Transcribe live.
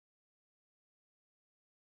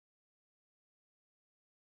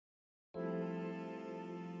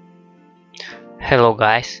Hello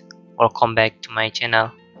guys, welcome back to my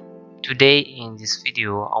channel. Today in this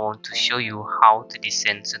video I want to show you how to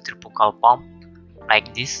design centrifugal pump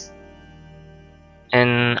like this,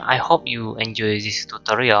 and I hope you enjoy this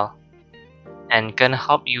tutorial and can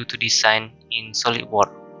help you to design in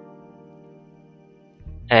Solidworks.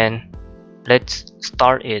 And let's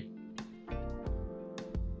start it.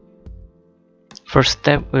 First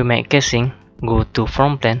step, we make casing. Go to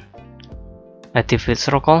front plane, activate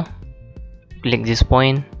circle, click this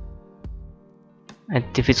point,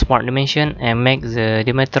 activate smart dimension and make the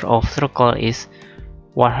diameter of circle is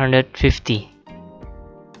 150.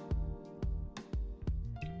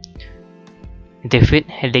 Activate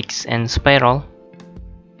helix and spiral.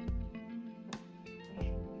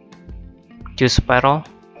 Choose spiral.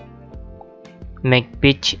 Make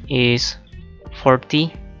pitch is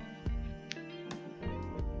 40.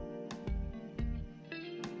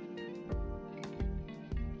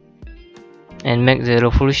 And make the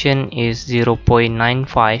revolution is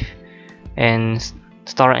 0.95 and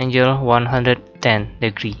start angle 110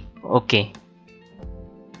 degree. Okay.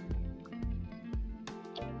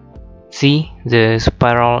 See, the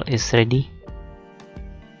spiral is ready.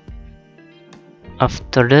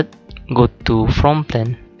 After that, go to front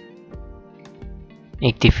plane,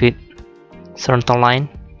 activate center line,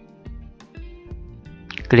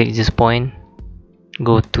 click this point,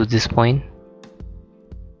 go to this point.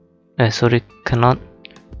 Sorry, cannot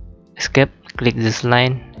escape. Click this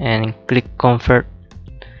line and click convert.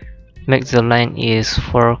 Make the line is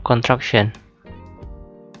for contraction.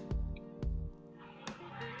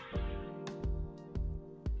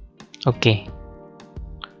 Okay.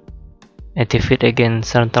 Activate again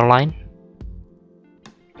center line.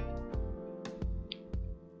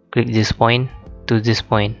 Click this point to this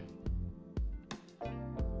point.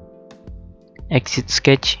 Exit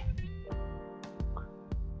sketch.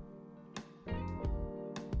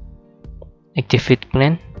 Activate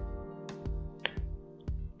plane.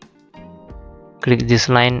 Click this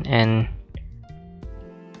line and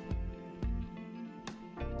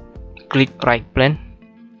click right plane.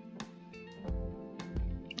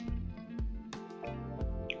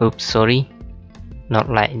 Oops, sorry, not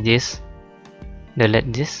like this.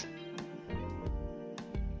 Delete this.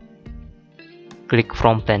 Click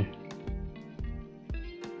front plane.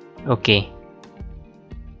 Okay.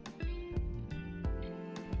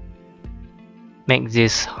 Make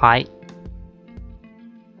this height.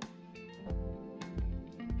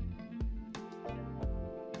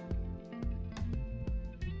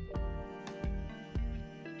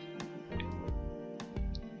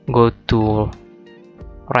 Go to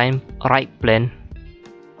right plane.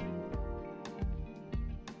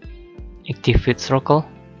 Activate circle.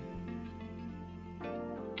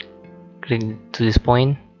 Click to this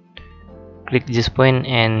point. Click this point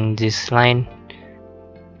and this line.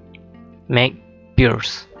 Make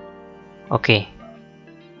pierce. Okay.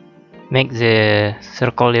 Make the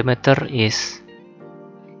circle diameter is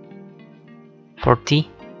 40.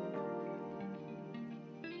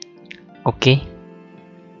 Okay.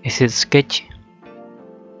 Exit sketch.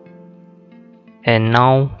 And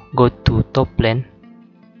now go to top plane.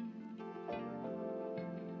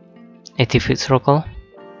 Activate circle.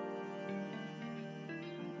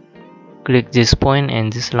 Click this point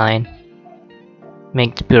and this line.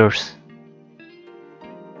 Make pierce.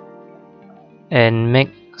 And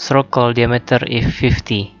make circle diameter is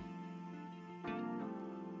 50.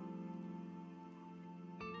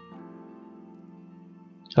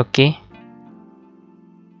 Okay.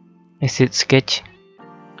 Exit sketch.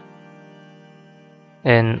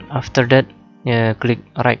 And after that, click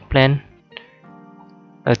right plane.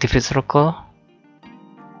 Activate circle.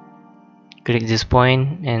 Click this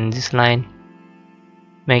point and this line.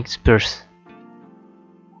 Make pierce.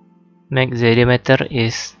 Make the diameter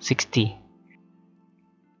is 60.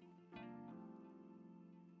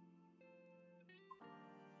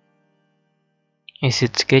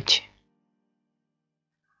 Exit sketch.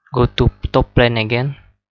 Go to top plane again.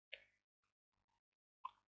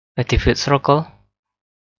 Activate circle.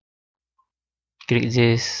 Click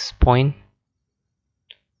this point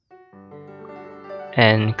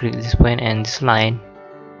and click this point and this line.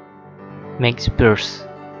 Make pierce.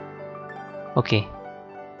 Okay.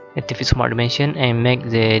 Activate smart dimension and make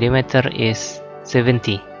the diameter is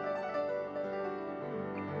 70.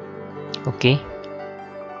 Okay.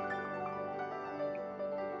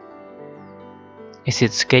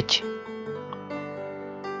 Exit sketch.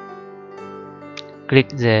 Click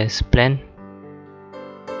this plane,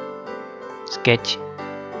 sketch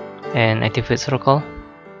and activate circle.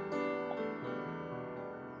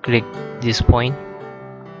 Click this point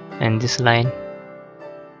and this line.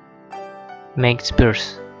 make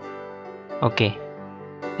spheres. Okay,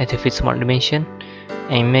 activate smart dimension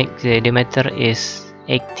and make the diameter is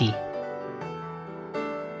 80.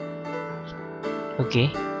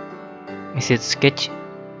 Okay, exit sketch.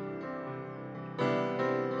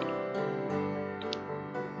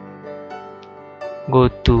 Go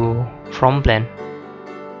to from plan.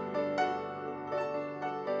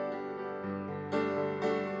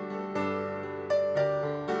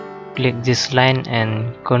 Click this line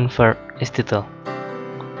and convert aesthetic.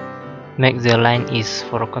 Make the line is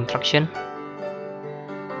for construction.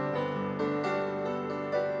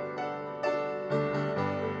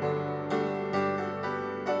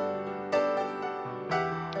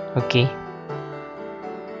 Okay.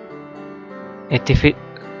 Activate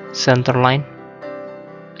center line.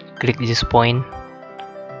 Click this point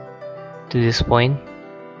to this point.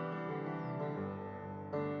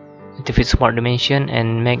 Activate smart dimension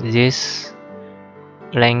and make this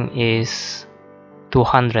length is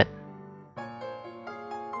 200.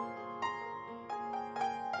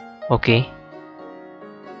 Okay.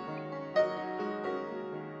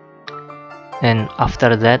 And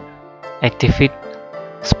after that, activate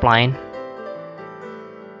spline.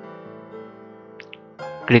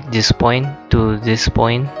 Click this point to this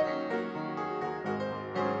point.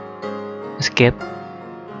 Escape.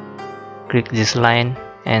 Click this line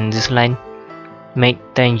and this line. Make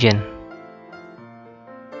tangent.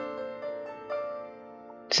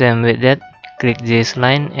 Same with that. Click this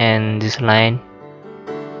line and this line.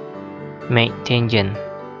 Make tangent.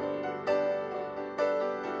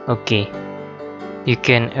 Okay. You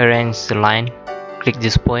can arrange the line. Click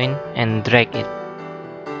this point and drag it.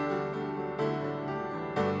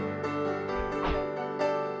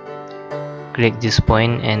 Click this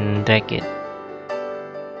point and drag it.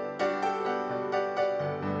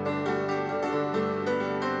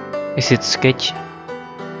 Exit sketch.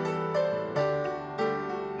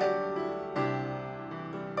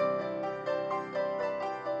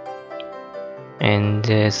 And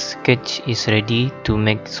the sketch is ready to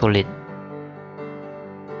make solid.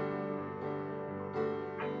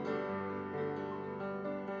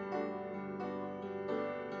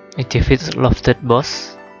 Activate lofted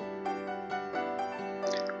boss.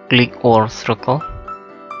 Click or circle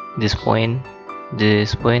this point to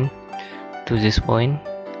this point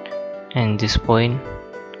and this point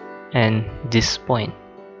and this point.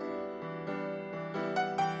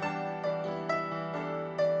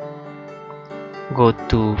 Go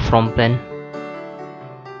to from plan.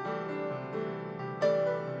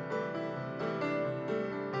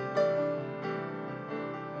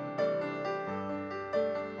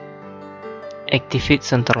 Activate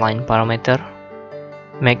centerline parameter.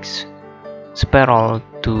 Make spiral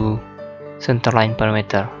to centerline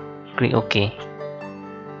parameter. Click OK.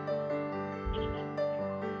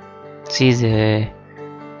 See, the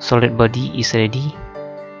solid body is ready.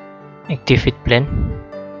 Activate plane.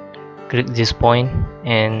 Click this point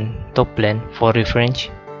and top plane for reference.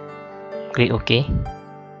 Click OK.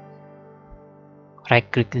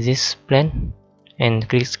 Right click this plane and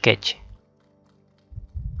click sketch.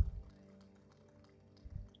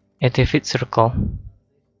 Activate circle.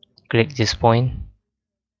 Click this point.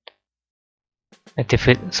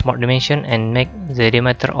 Activate smart dimension and make the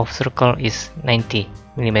diameter of circle is 90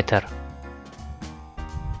 mm.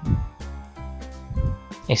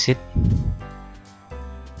 Exit.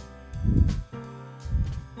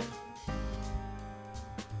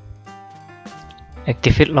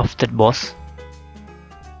 Activate lofted boss.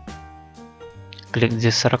 Click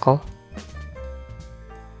this circle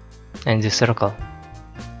and this circle.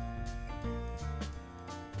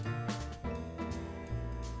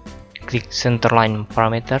 Click centerline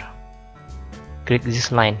parameter. Click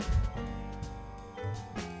this line.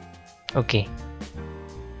 Okay.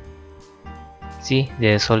 See,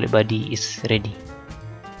 the solid body is ready.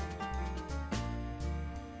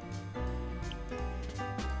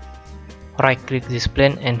 Right click this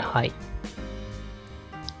plane and hide.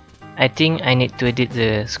 I think I need to edit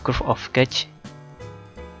the curve of sketch.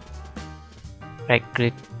 Right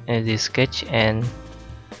click this sketch and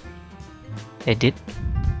edit.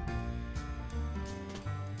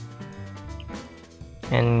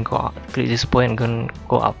 And go up. Click this point and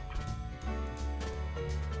go up.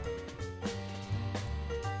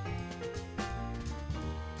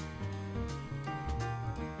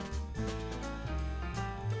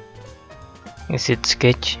 Exit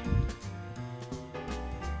sketch.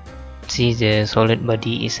 See, the solid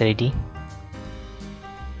body is ready.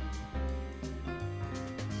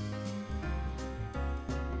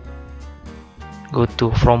 Go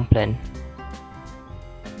to from plan.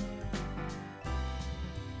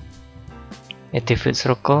 Activate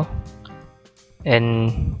circle.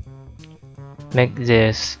 and make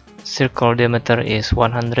the circle diameter is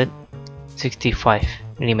 165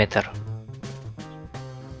 millimeter.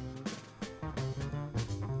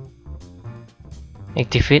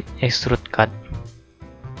 Activate extrude cut.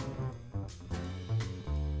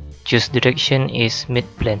 Choose direction is mid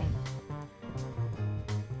plane.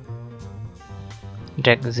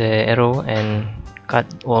 Drag the arrow and cut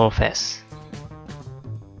all face.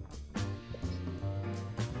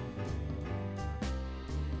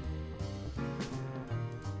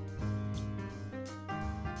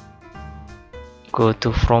 Go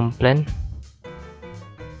to from plane.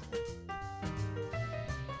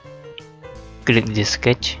 Click the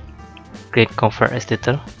sketch. Click convert as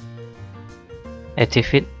detail.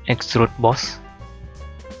 Activate extrude boss.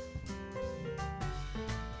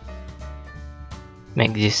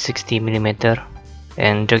 Make this 60 millimeter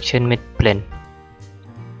and direction mid plane.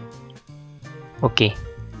 Okay.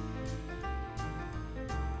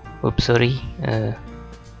 Oops, sorry.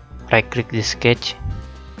 Right click the sketch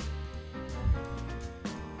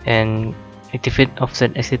and activate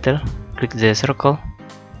offset as detail. Click the circle.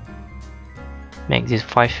 Make this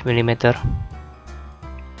 5 millimeter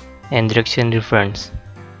and direction reference.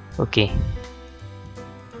 Okay.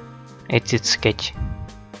 Exit sketch.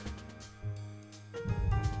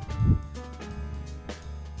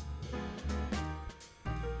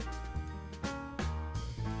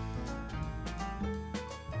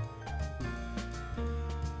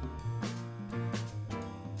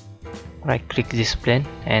 Right click this plane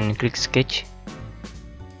and click sketch.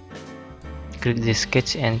 Click the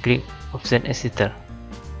sketch and click offset as detail.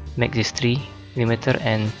 Make this 3 millimeter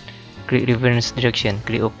and click reference direction.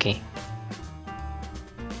 Click OK.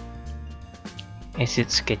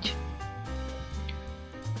 Exit sketch.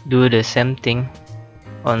 Do the same thing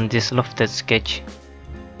on this lofted sketch.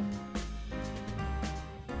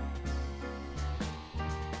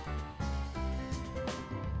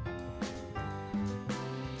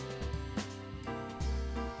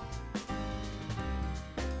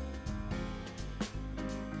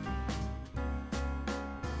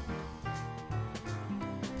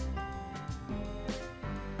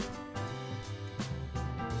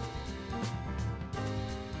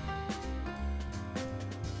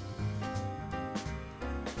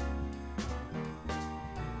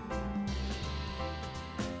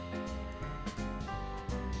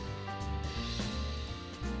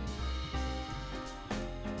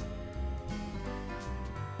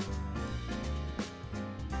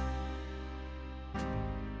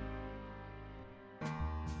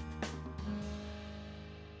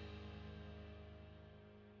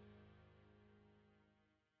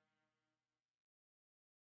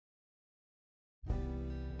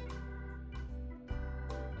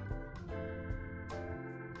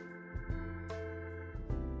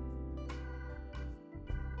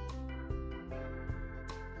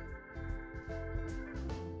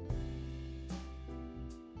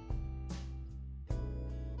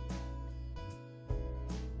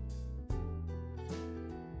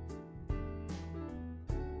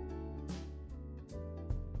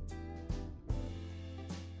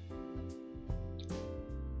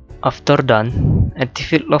 After done,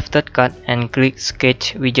 activate lofted cut and click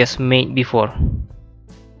sketch we just made before.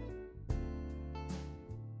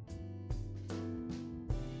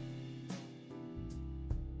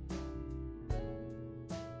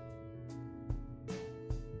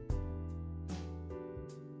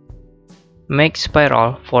 Make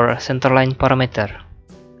spiral for centerline parameter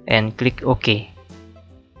and click OK.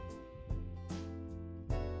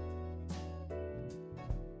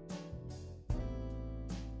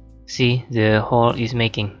 See, the hole is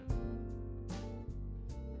making.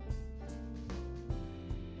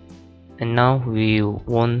 And now we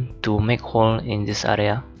want to make hole in this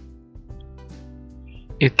area.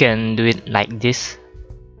 You can do it like this.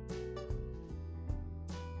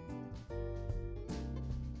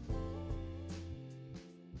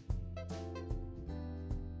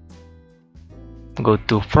 Go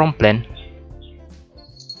to from plane.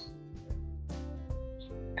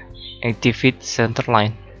 Activate center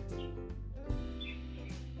line.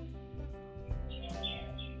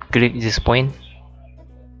 Click this point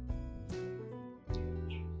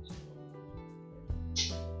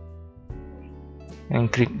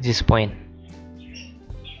and click this point.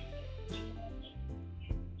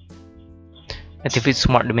 Activate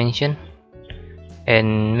smart dimension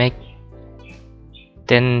and make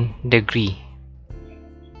 10 degree.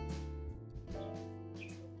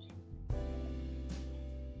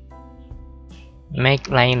 Make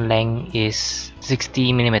line length is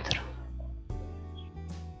 60 millimeter.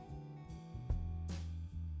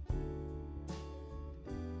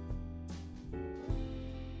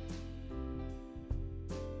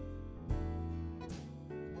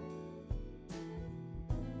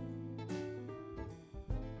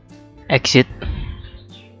 exit,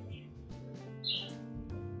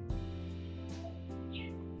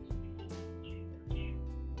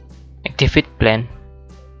 activate plan,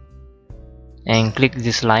 and click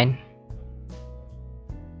this line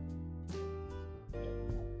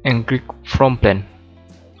and click from plan.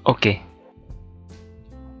 OK.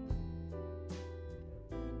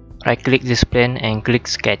 Right click this plane and click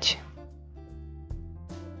sketch.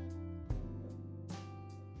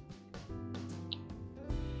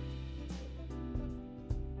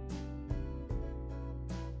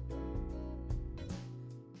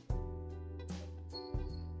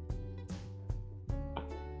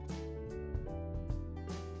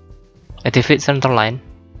 Activate center line.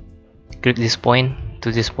 Click this point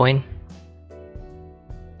to this point.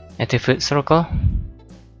 Activate circle.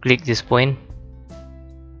 Click this point.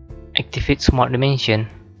 Activate smart dimension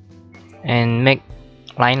and make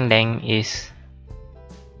line length is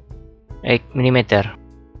 8 mm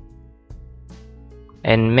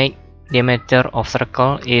and make diameter of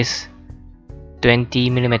circle is 20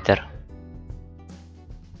 mm.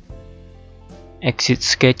 Exit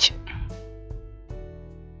sketch.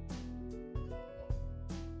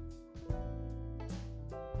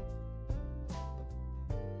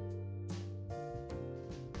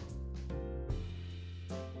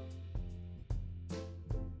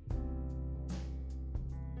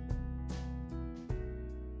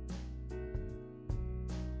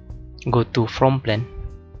 Go to from plan.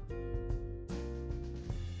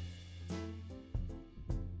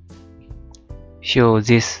 Show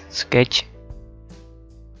this sketch.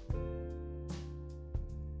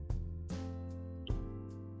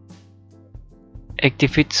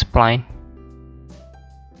 Activate spline.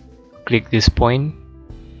 Click this point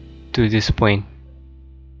to this point.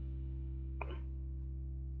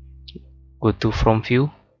 Go to from view.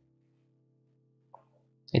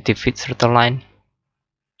 Activate center line.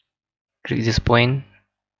 Click this point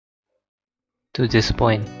to this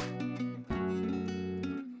point.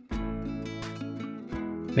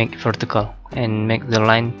 Make vertical and make the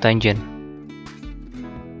line tangent.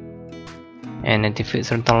 And activate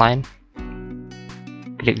center line.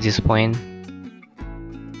 Click this point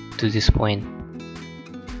to this point.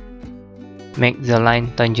 Make the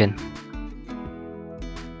line tangent.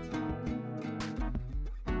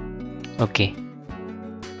 OK.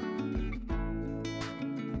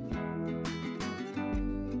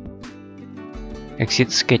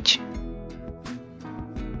 Exit sketch.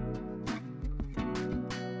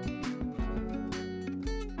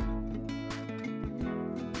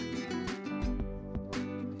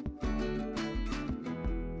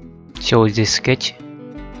 Show this sketch.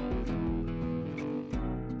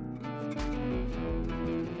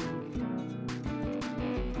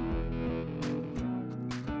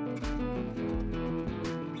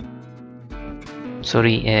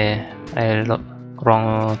 Sorry, I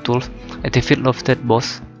wrong tool. Activate lofted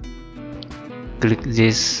boss. Click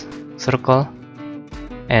this circle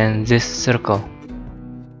and this circle,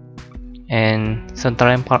 and center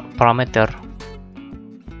line parameter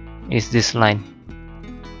is this line.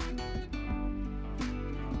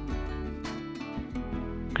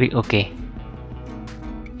 Click OK.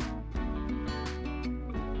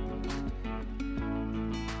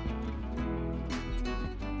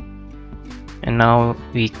 And now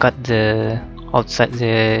we cut the outside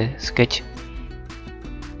the sketch.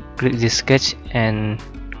 Click this sketch and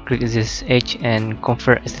click this edge and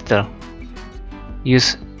convert as detail.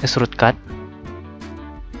 Use extrude cut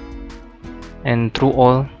and through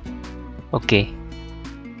all. OK.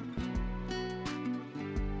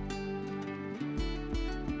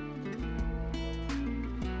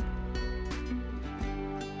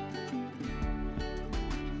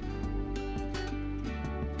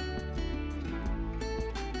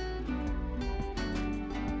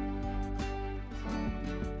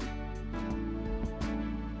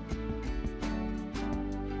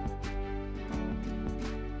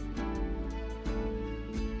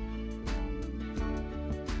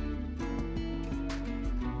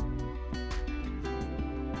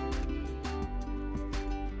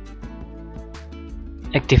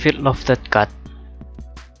 Activate lofted cut.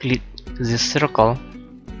 Click this circle.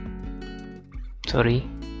 Sorry,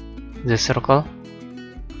 this circle.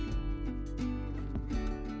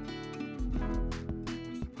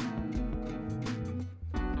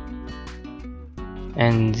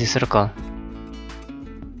 And this circle.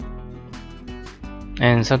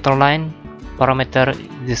 And center line parameter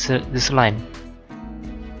this line.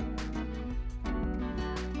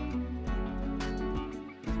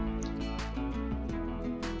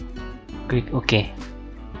 Click OK.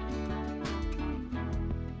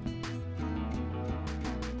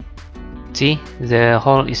 See, the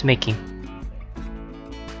hole is making.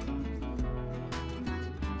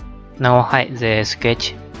 Now hide the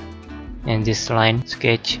sketch and this line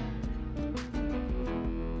sketch.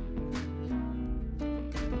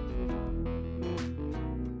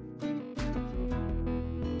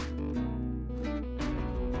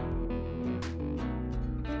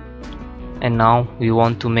 And now we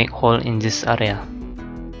want to make hole in this area.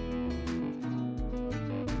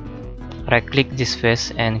 Right click this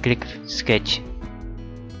face and click sketch.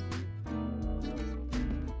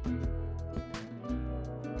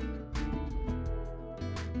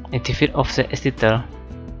 Activate offset editor,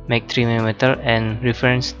 make 3 mm and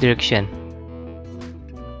reference direction.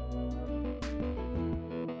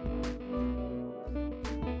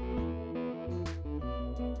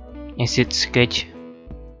 Insert sketch.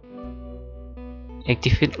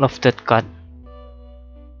 Activate lofted cut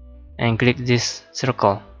and click this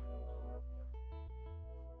circle.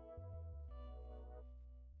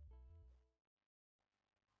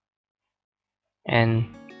 And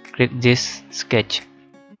click this sketch.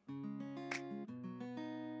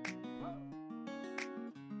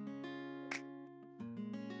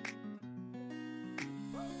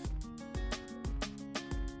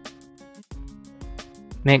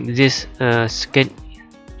 Make this sketch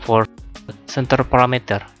for center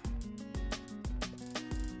parameter.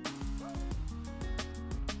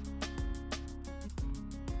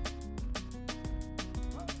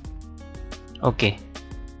 Okay.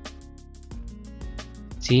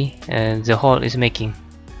 See, the hole is making.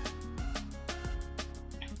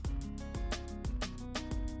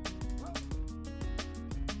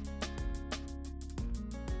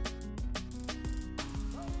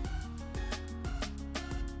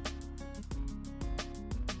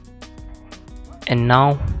 And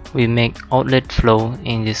now we make outlet flow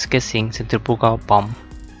in this casing centrifugal pump.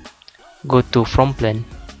 Go to front plane.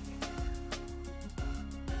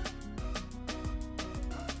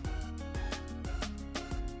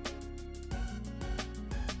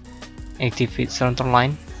 Activate center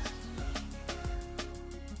line.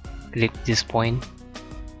 Click this point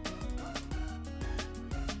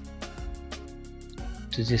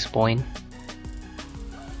to this point.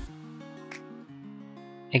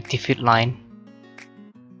 Activate line.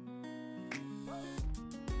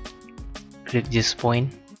 Click this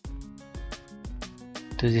point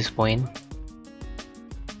to this point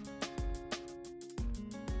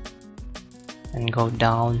and go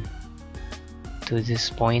down to this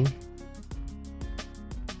point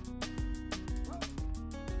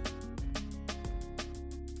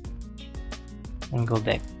and go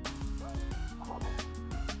back.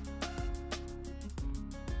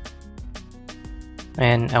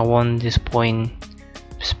 And I want this point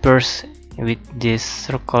disperse with this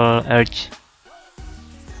circle edge.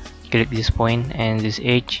 Click this point and this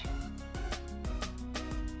edge.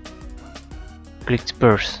 Click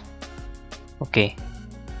disperse. Okay.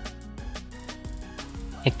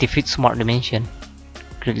 Activate smart dimension.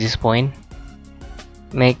 Click this point.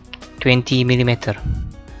 Make 20 mm.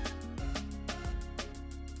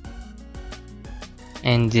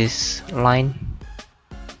 And this line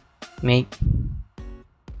make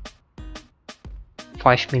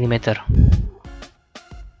 5 mm.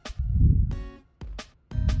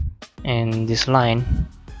 And this line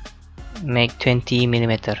make 20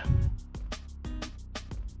 mm.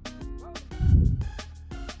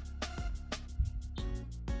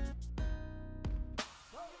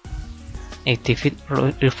 Activate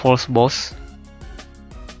reinforce boss.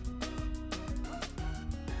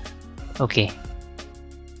 Okay.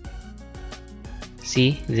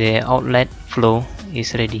 See, the outlet flow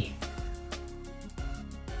is ready.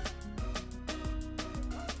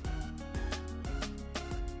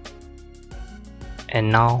 And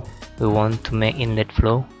now we want to make inlet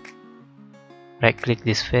flow. Right click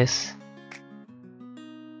this face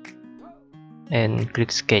and click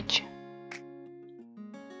sketch.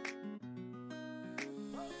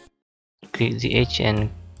 Click the edge and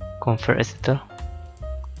convert editor.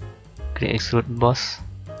 Click extrude boss.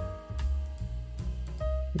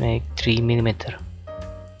 Make 3 mm.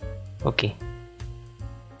 Okay.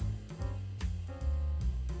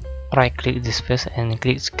 Right click this face and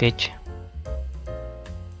click sketch.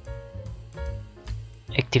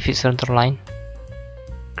 Activate center line.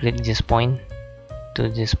 Click this point to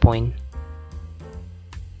this point.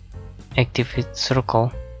 Activate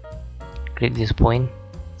circle. Click this point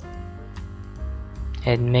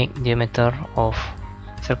and make diameter of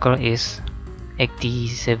circle is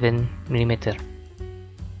 87 mm.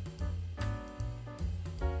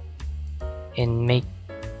 And make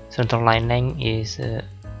center line length is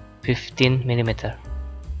 15 mm.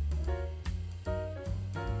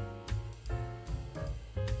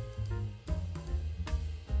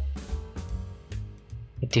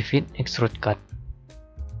 Activate extrude cut.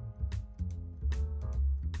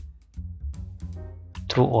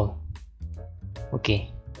 True all. Okay.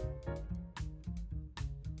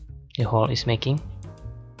 The hole is making.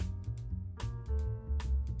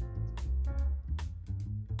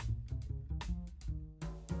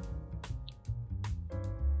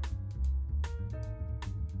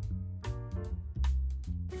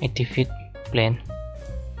 Activate plane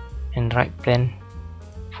and right plane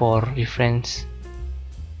for reference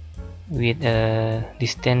with a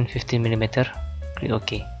distance 15mm. Click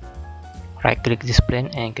OK. Right click this plane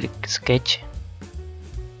and click sketch.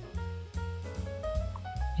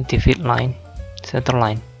 Activate line, center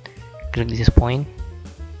line. Click this point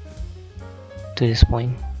to this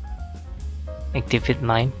point. Activate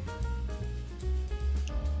line.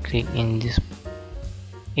 Click in this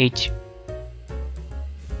edge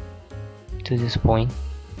to this point.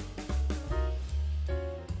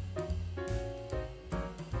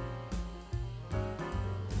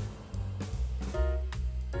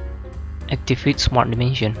 Activate smart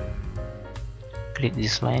dimension. Click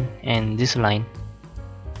this line and this line.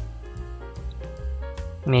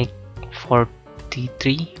 Make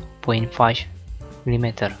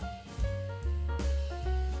 43.5mm.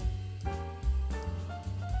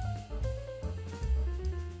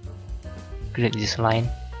 Click this line.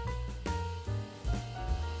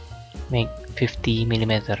 Make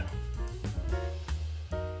 50mm.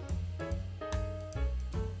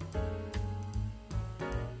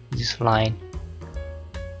 This line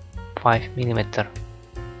 5mm.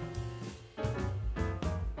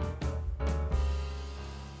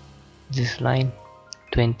 This line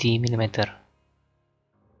 20mm.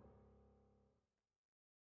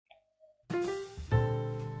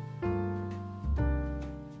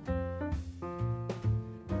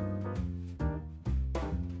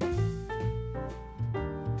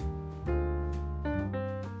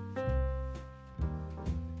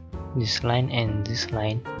 This line and this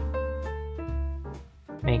line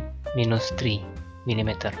make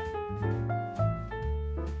 -3mm.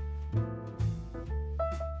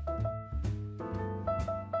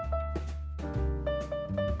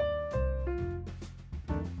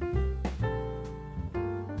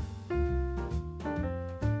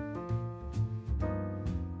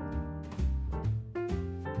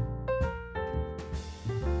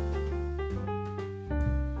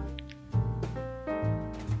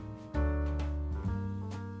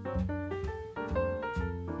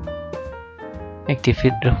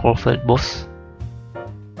 Activate revolver boss.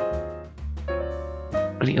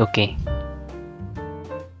 Click OK.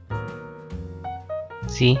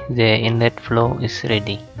 See, the inlet flow is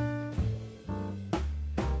ready.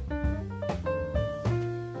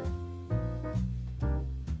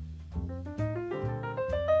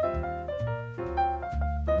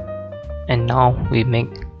 And now we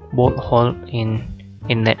make bolt hole in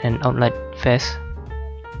inlet and outlet face.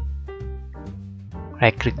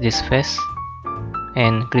 Right click this face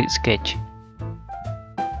and click sketch.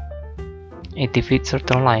 Activate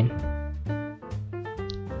certain line.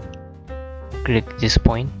 Click this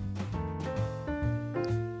point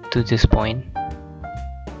to this point.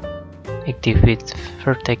 Activate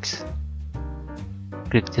vertex.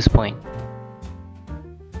 Click this point.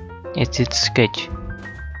 Exit sketch.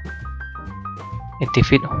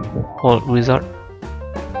 Activate hole wizard.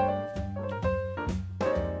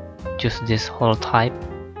 Choose this hole type,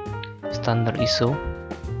 standard ISO,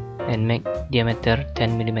 and make diameter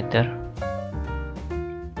 10mm,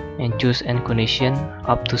 and choose end condition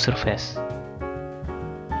up to surface.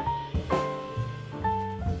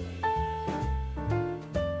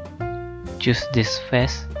 Choose this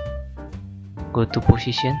face, go to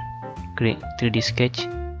position, click 3D sketch,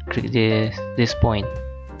 click this point.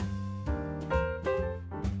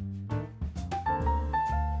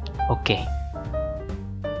 OK.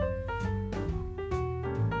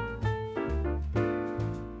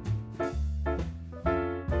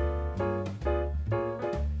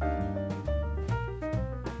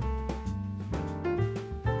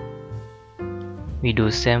 We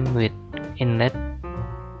do same with inlet.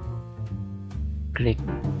 Click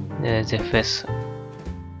the face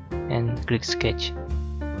and click sketch.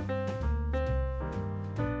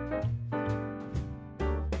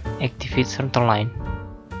 Activate center line.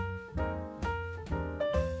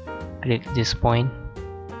 Click this point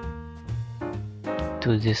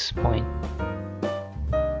to this point.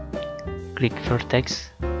 Click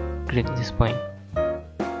vertex. Click this point.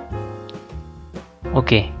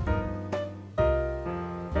 OK.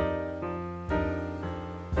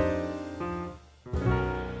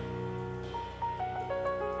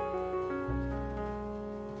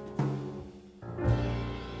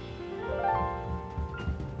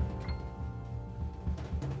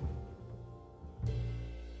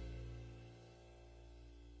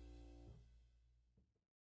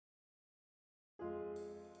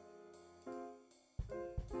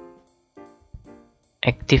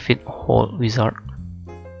 Activate hole wizard.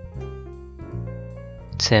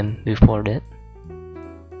 Same before that.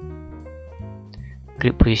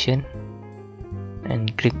 Click position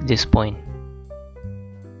and click this point.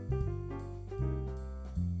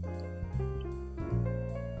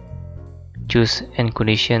 Choose end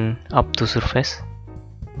condition up to surface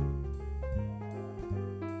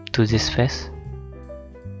to this face.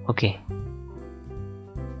 Okay.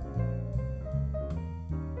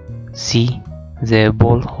 See, the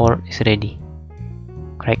ball hole is ready.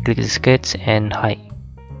 Right click the sketch and hide.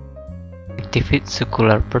 Activate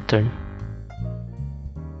circular pattern.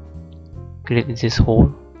 Click this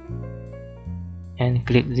hole and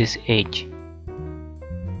click this edge.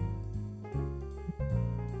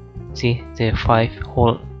 See the 5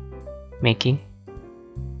 hole making.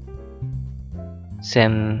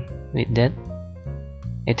 Same with that.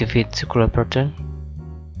 Activate circular pattern.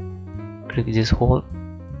 Click this hole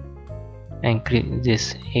and click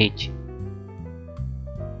this edge.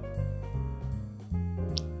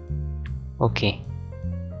 Okay.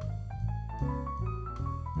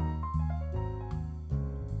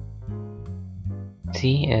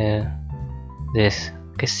 See, this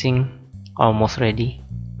casing almost ready.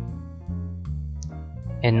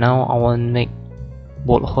 And now I want to make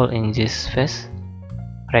bolt hole in this face.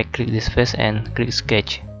 Right click this face and click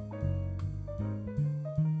sketch.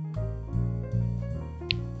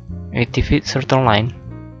 Activate certain line.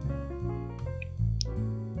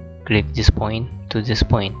 Click this point to this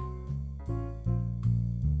point.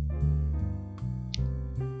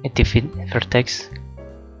 Activate vertex.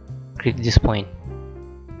 Click this point.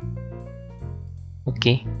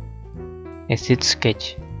 Okay. Exit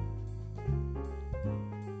sketch.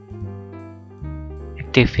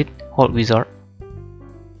 Activate hole wizard.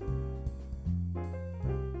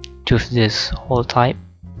 Choose this hole type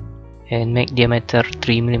and make diameter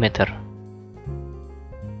 3 mm.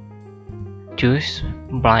 Choose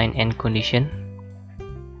blind end condition.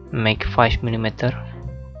 Make 5 mm.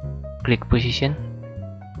 Click position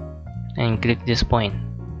and click this point.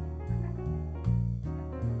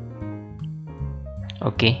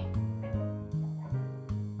 Okay.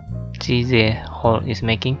 See, the hole is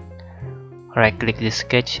making. Right click the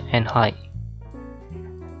sketch and hide.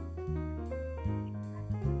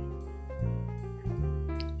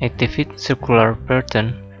 Activate circular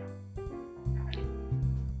pattern.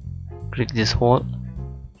 Click this hole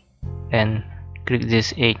and click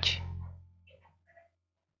this edge.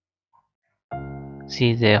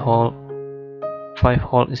 See, the hole 5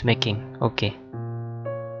 hole is making. Okay.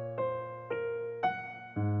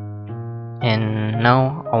 And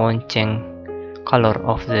now I want to change color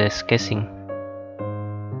of the casing.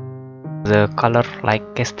 The color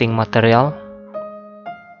like casting material.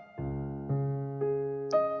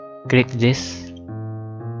 Click this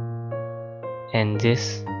and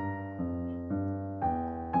this.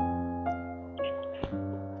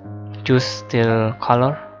 Choose steel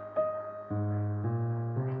color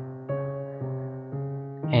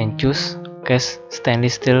and choose cast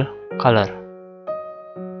stainless steel color.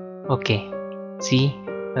 Okay. See,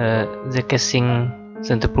 the casing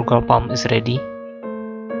centrifugal pump is ready.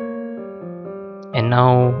 And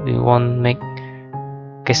now we want to make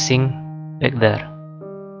casing back there.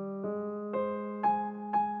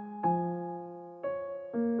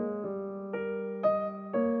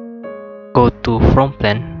 Go to front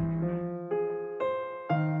plane.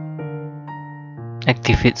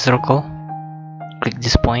 Activate circle. Click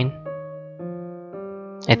this point.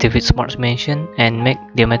 Activate smart dimension and make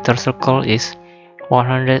diameter circle is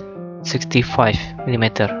 165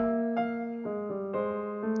 mm.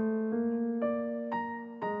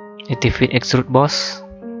 Activate extrude boss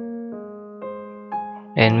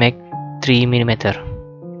and make 3 mm.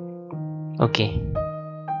 Okay.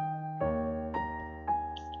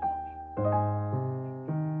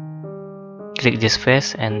 Click this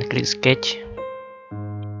face and click sketch.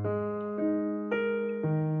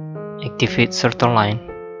 Activate certain line.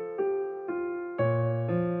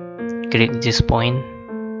 Click this point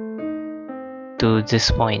to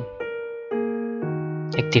this point.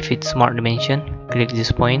 Activate smart dimension. Click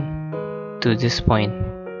this point to this point.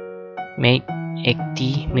 Make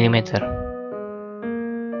 80 mm.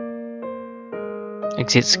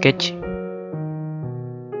 Exit sketch.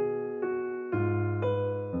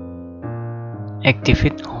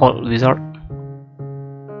 Activate hole wizard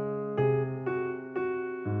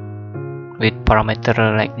with parameter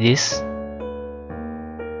like this.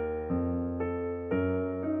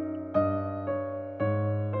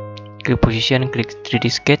 Click position, click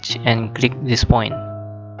 3D sketch and click this point.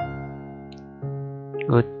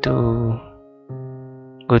 Go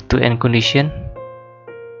to end condition.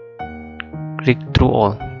 click through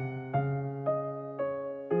all.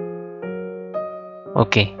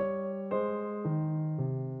 OK.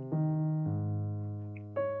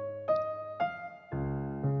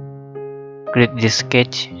 Click this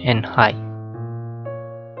sketch and hide.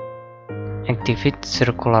 Activate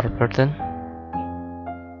circular button.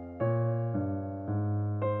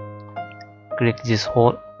 Click this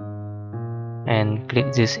hole and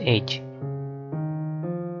click this edge.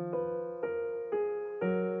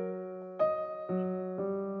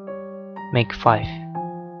 Make 5.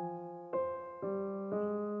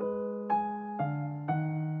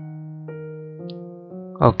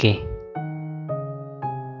 OK.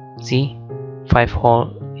 See, 5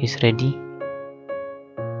 hole is ready.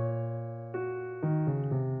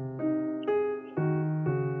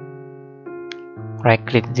 Right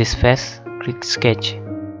click this face, click sketch.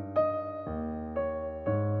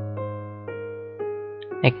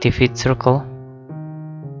 Activate circle.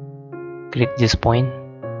 Click this point.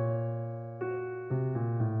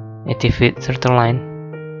 Activate center line.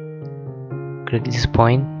 Click this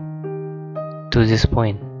point to this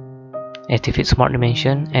point. Activate smart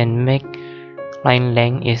dimension and make line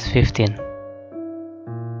length is 15.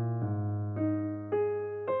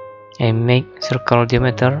 And make circle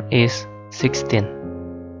diameter is 16.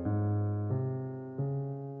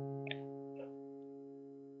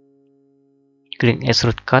 Click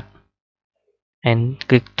extrude cut and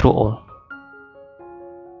click through all.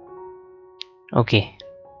 OK.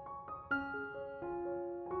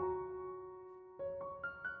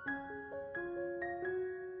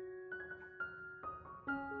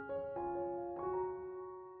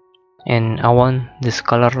 And I want this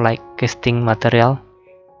color like casting material.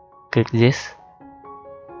 Click this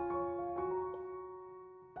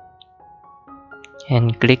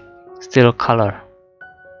and click steel color.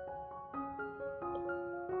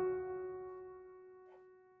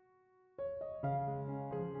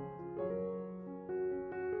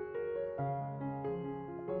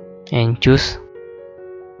 And choose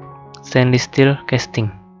stainless steel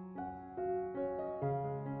casting.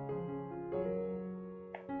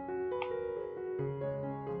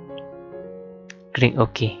 Click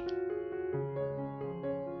OK.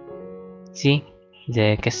 See,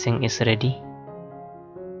 the casting is ready.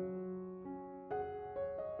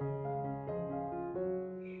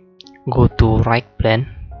 Go to right plane.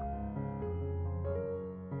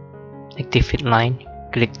 Activate line.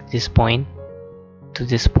 Click this point to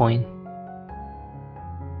this point,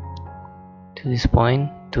 to this point,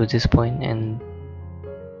 to this point, and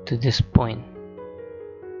to this point.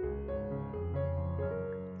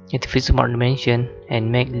 Activate smart dimension and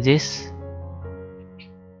make this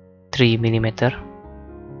 3 mm.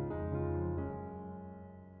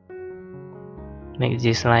 Make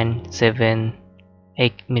this line 7-8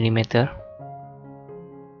 mm.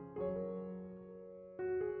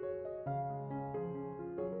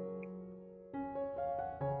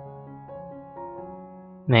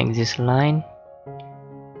 Make this line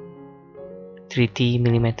 3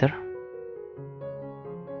 mm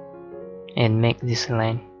and make this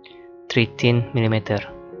line 13 mm.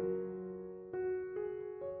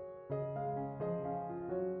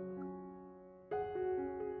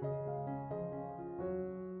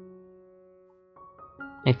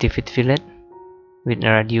 Activate fillet with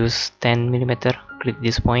radius 10 mm. Click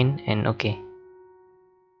this point and OK.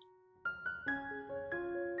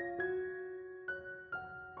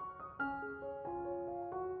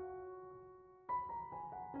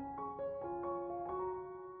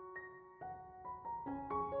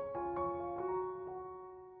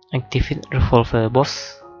 Activate revolver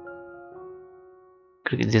boss.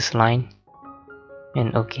 Click this line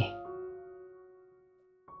and OK.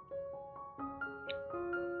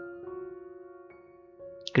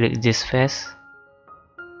 Click this face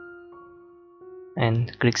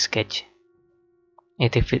and click sketch.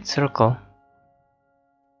 Activate circle.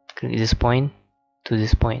 Click this point to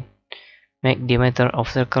this point. Make diameter of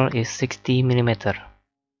circle is 60 mm.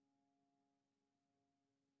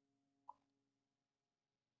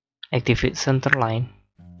 Activate center line.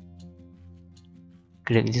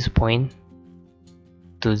 Click this point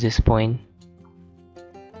to this point,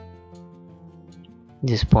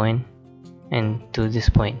 this point, and to this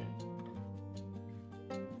point.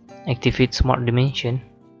 Activate smart dimension.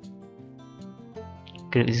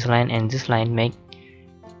 Click this line and this line, make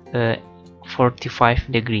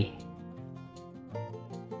 45 degree.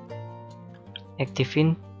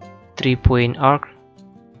 Activate 3-point arc.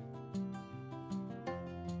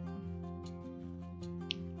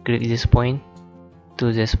 Click this point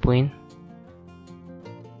to this point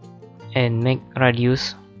and make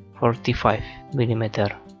radius 45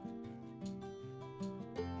 mm.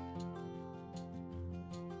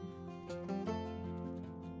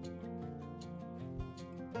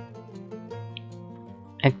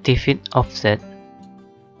 activate offset.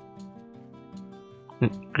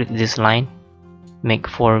 Click this line, make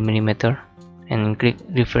 4 mm, and click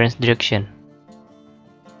reference direction.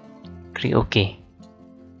 Click OK.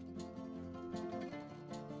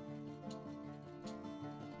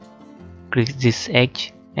 Click this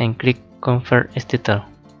edge and click convert as detail.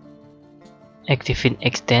 Activate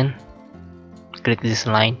extend. Click this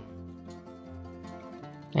line,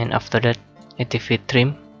 and after that activate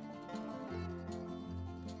trim.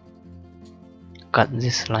 Cut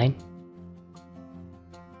this line,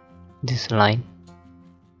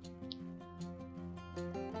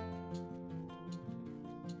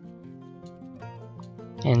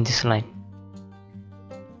 and this line.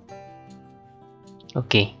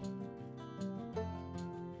 Okay.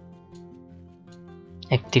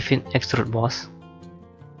 Activate extrude boss.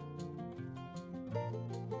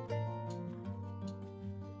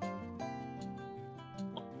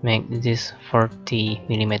 Make this 40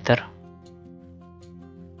 mm.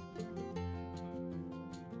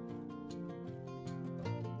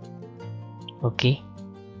 Okay.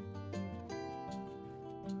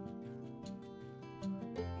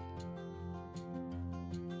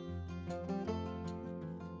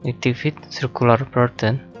 Activate circular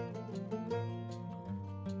pattern.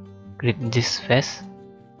 Click this face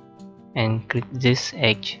and click this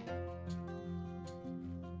edge.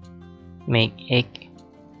 Make egg.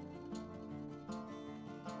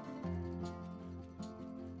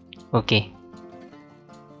 Okay.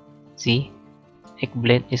 See, egg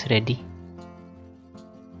blade is ready.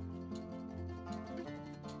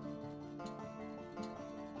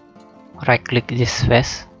 Right click this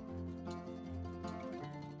face.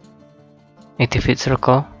 Activate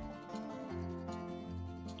circle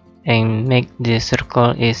and make the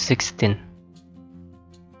circle is 16.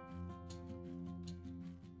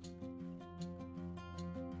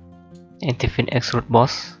 Activate extrude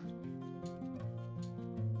boss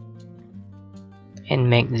and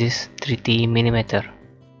make this 30 mm.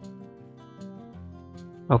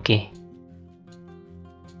 Okay.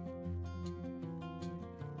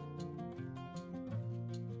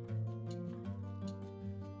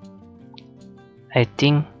 I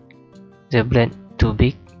think the blade too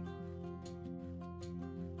big.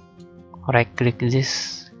 Right click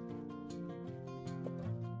this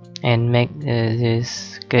and make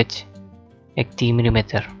this sketch 80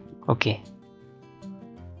 mm. Okay.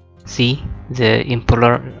 See, the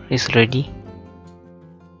impeller is ready.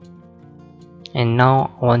 And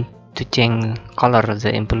now I want to change color of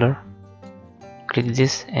the impeller. Click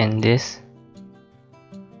this and this.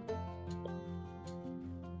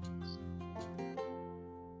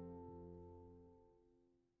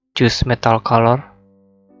 Choose metal color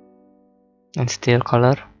and steel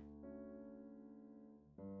color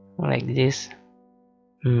like this.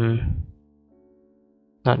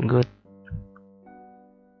 Not good,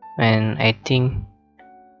 and I think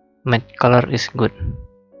matte color is good.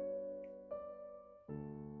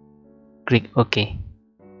 Click OK.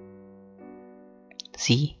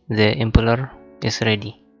 See, the impeller is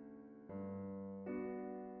ready.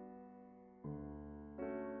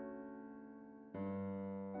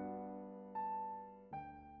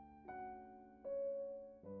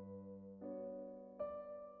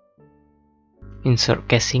 Insert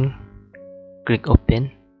casing. Click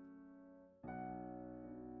open.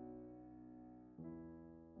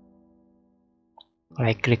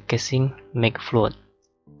 Right click casing, make float.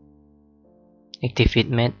 Activate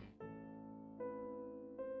matte.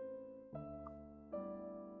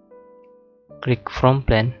 Click from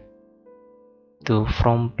plane to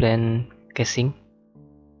from plane casing.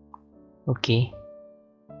 Okay.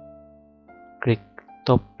 Click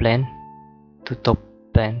top plane to top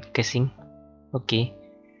plane casing. Okay.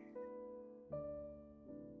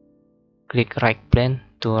 Click right plane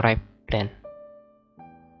to right plane.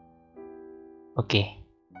 Okay.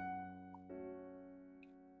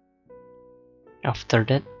 After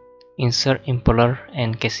that, insert impeller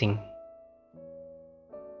and casing.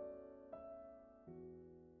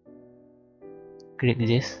 Click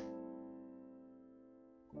this.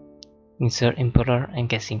 Insert impeller and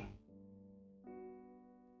casing.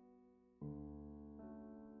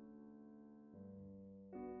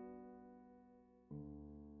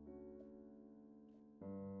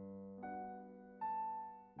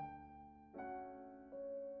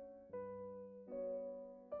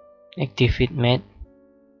 Activate matte.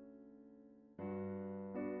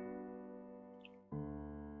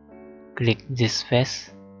 Click this face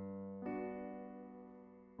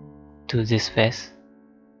to this face.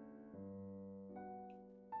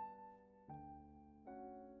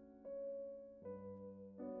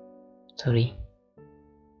 Sorry.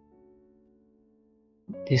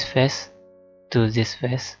 this face to this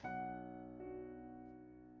face.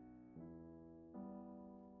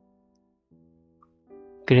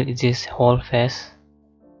 Click this whole face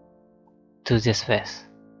to this face.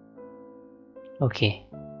 Okay.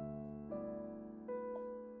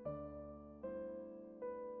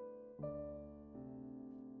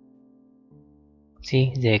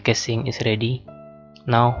 See, the casing is ready.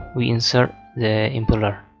 Now we insert the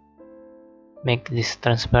impeller. Make this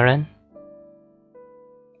transparent.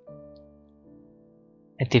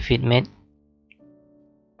 Activate mate.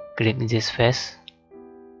 Click this face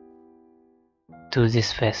to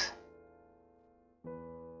this face.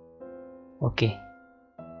 Okay.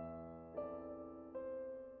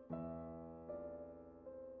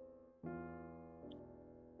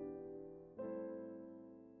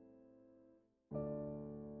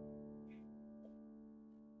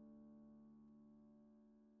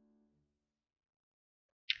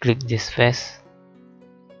 Click this face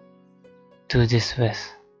to this face.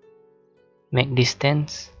 Make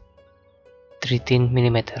distance 13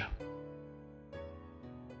 mm.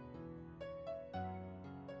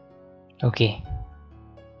 Okay.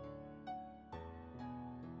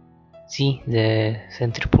 See, the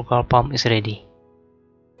centrifugal pump is ready.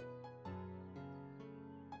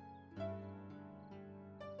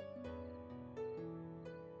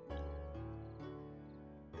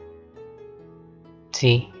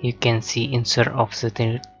 See, you can see insert of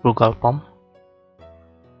centrifugal pump.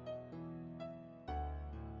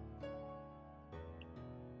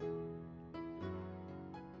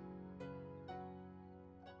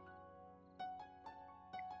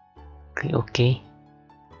 Click OK.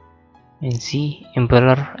 And see,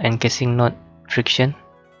 impeller and casing not friction.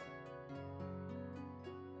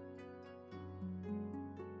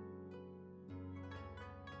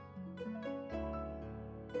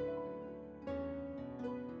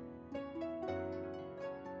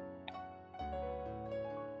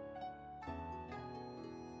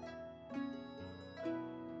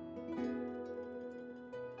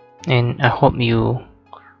 And I hope you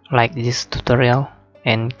like this tutorial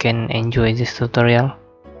and can enjoy this tutorial.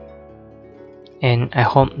 And I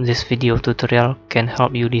hope this video tutorial can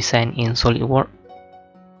help you design in Solidworks.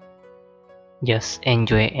 Just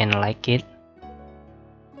enjoy and like it.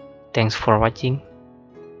 Thanks for watching.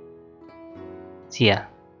 See ya.